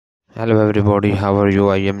Hello everybody, how are you?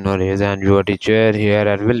 I am Noresh and your teacher here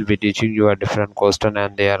and will be teaching you a different question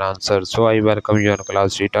and their answers. So I welcome you on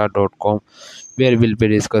classdata.com where we'll be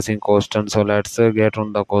discussing questions. So let's get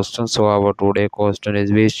on the question. So our today question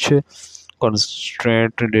is which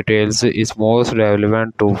constraint details is most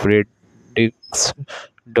relevant to Frederick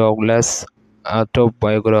Douglass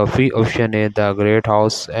autobiography? Option A, the great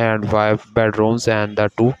house and 5 bedrooms and the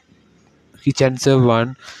 2 kitchens,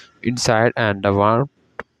 one inside and the one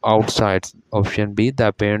outside. Option B,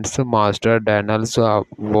 the paints master Daniels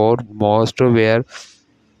wore most were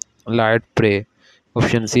light prey.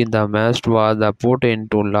 Option C, the mast was put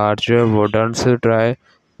into large wooden tray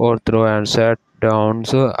or throw and set down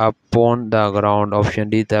upon the ground. Option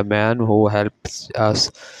D, the man who helps us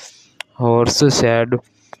horse said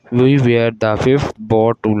we were the fifth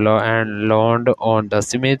boat to and land on the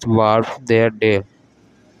Smith Wharf that day.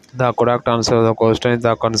 The correct answer to the question is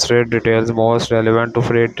the constraint details most relevant to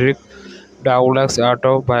Frederick Douglass'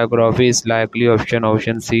 autobiography is likely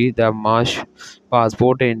option C. The mush was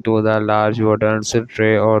put into the large wooden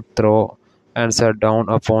tray or throw and set down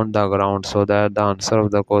upon the ground. So that the answer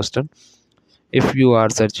of the question. If you are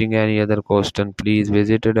searching any other question, please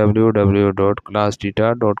visit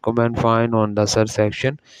www.classdata.com and find on the search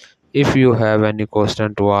section. If you have any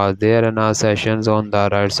question to ask, there are sessions on the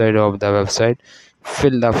right side of the website.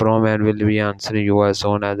 Fill the form and will be answering you as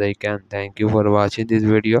soon as I can. Thank you for watching this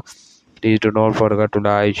video. Please do not forget to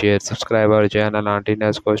like, share, subscribe our channel. Until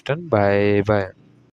next question. Bye bye.